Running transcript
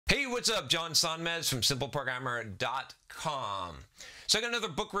Hey, what's up? John Sonmez from simpleprogrammer.com. So I got another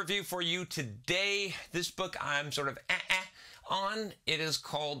book review for you today. This book I'm sort of on. It is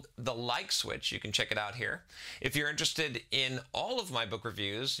called The Like Switch. You can check it out here. If you're interested in all of my book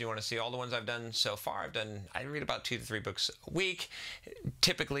reviews, you want to see all the ones I've done so far. I read about 2 to 3 books a week.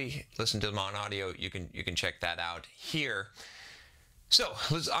 Typically listen to them on audio. You can check that out here. So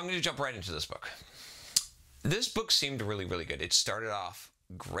I'm going to jump right into this book. This book seemed really, really good. It started off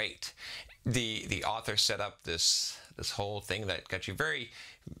great. The author set up this whole thing that got you very,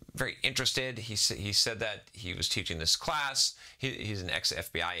 very interested. He said that he was teaching this class. He's an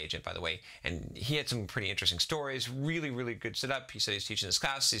ex-FBI agent, by the way, and he had some pretty interesting stories. Really, really good setup. He said he's teaching this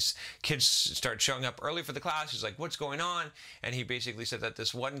class. These kids started showing up early for the class. He's like, "What's going on?" And he basically said that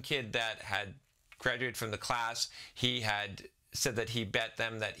this one kid that had graduated from the class, he had said that he bet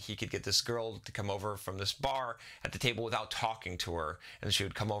them that he could get this girl to come over from this bar at the table without talking to her, and she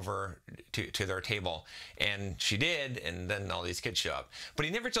would come over to their table, and she did, and then all these kids show up. But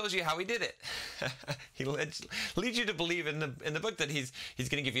he never tells you how he did it. He leads you to believe in the book that he's going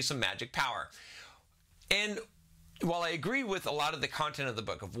to give you some magic power. And while I agree with a lot of the content of the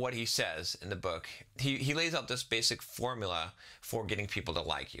book, of what he says in the book, he lays out this basic formula for getting people to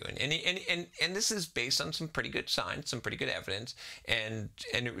like you. And this is based on some pretty good science, some pretty good evidence, and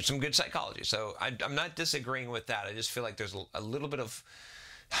some good psychology. So I'm not disagreeing with that. I just feel like there's a little bit of,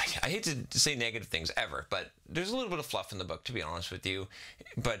 I hate to say negative things ever, but there's a little bit of fluff in the book, to be honest with you.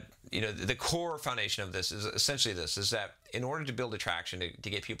 But, you know, the core foundation of this is essentially this, is that in order to build attraction, to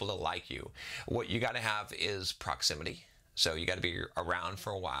get people to like you, what you got to have is proximity. So you got to be around for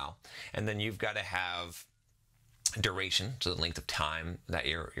a while. And then you've got to have duration, so the length of time that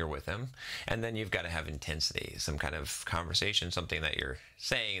you're with them, and then you've got to have intensity, some kind of conversation, something that you're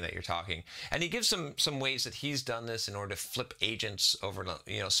saying, that you're talking. And he gives some ways that he's done this in order to flip agents over to,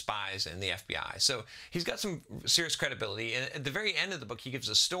 you know, spies in the FBI. So he's got some serious credibility. And at the very end of the book, he gives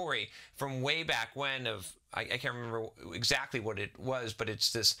a story from way back when of, I can't remember exactly what it was, but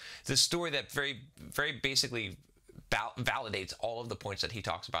it's this story that very, very basically validates all of the points that he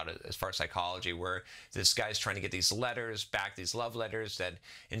talks about as far as psychology, where this guy's trying to get these letters back, these love letters that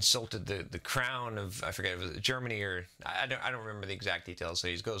insulted the crown of, I forget if it was Germany, or I don't remember the exact details. So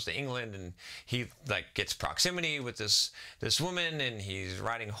he goes to England, and he like gets proximity with this woman, and he's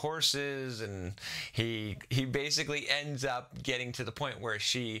riding horses, and he basically ends up getting to the point where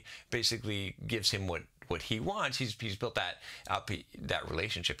she basically gives him what he wants. He's built that up, that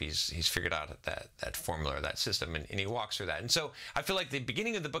relationship. He's figured out that formula, that system, and he walks through that. And so I feel like the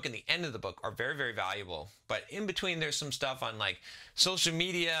beginning of the book and the end of the book are very, very valuable. But in between, there's some stuff on like social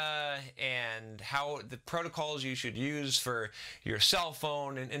media and how the protocols you should use for your cell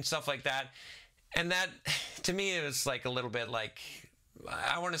phone and stuff like that. And that, to me, it was like a little bit like,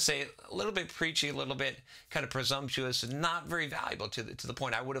 I want to say a little bit preachy, a little bit kind of presumptuous, and not very valuable to the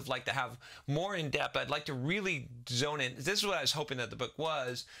point. I would have liked to have more in depth. I'd like to really zone in. This is what I was hoping that the book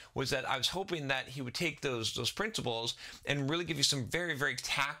was that I was hoping that he would take those principles and really give you some very, very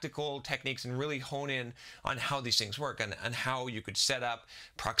tactical techniques and really hone in on how these things work, and how you could set up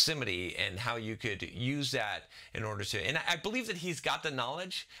proximity and how you could use that in order to. And I believe that he's got the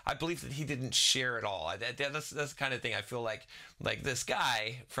knowledge. I believe that he didn't share it all. That's the kind of thing I feel like this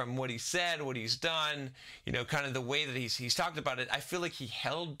guy, from what he said, what he's done, you know, kind of the way that he's talked about it, I feel like he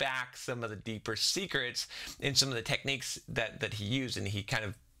held back some of the deeper secrets in some of the techniques that he used, and he kind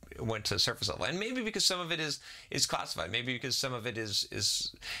of went to the surface level. And maybe because some of it is classified, maybe because some of it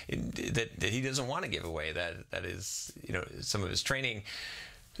is that he doesn't want to give away, that is, you know, some of his training.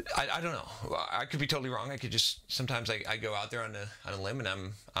 I don't know. I could be totally wrong. I could just, sometimes I go out there on a limb,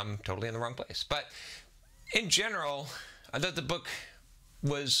 and I'm totally in the wrong place. But in general, I thought the book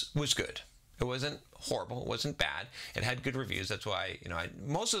was good. It wasn't horrible. It wasn't bad. It had good reviews. That's why, you know,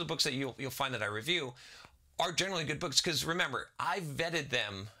 most of the books that you'll find that I review are generally good books, because remember, I vetted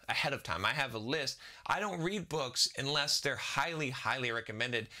them ahead of time. I have a list. I don't read books unless they're highly, highly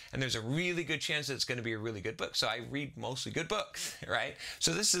recommended, and there's a really good chance that it's going to be a really good book. So I read mostly good books, right?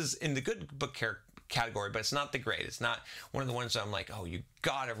 So this is in the good book category, but it's not the great. It's not one of the ones that I'm like, oh, you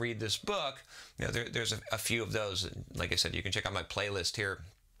gotta read this book. You know, there's a few of those. And like I said, you can check out my playlist here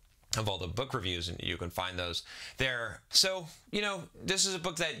of all the book reviews, and you can find those there. So, you know, this is a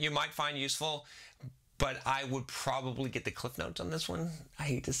book that you might find useful, but I would probably get the Cliff Notes on this one. I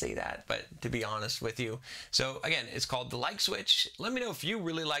hate to say that, but to be honest with you. So again, it's called The Like Switch. Let me know if you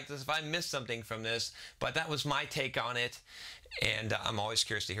really like this, if I missed something from this, but that was my take on it. And I'm always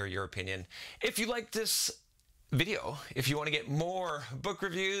curious to hear your opinion. If you like this video, if you want to get more book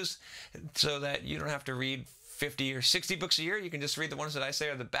reviews so that you don't have to read 50 or 60 books a year. You can just read the ones that I say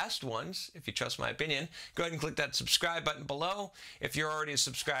are the best ones, if you trust my opinion. Go ahead and click that subscribe button below. If you're already a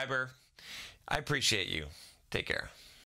subscriber, I appreciate you. Take care.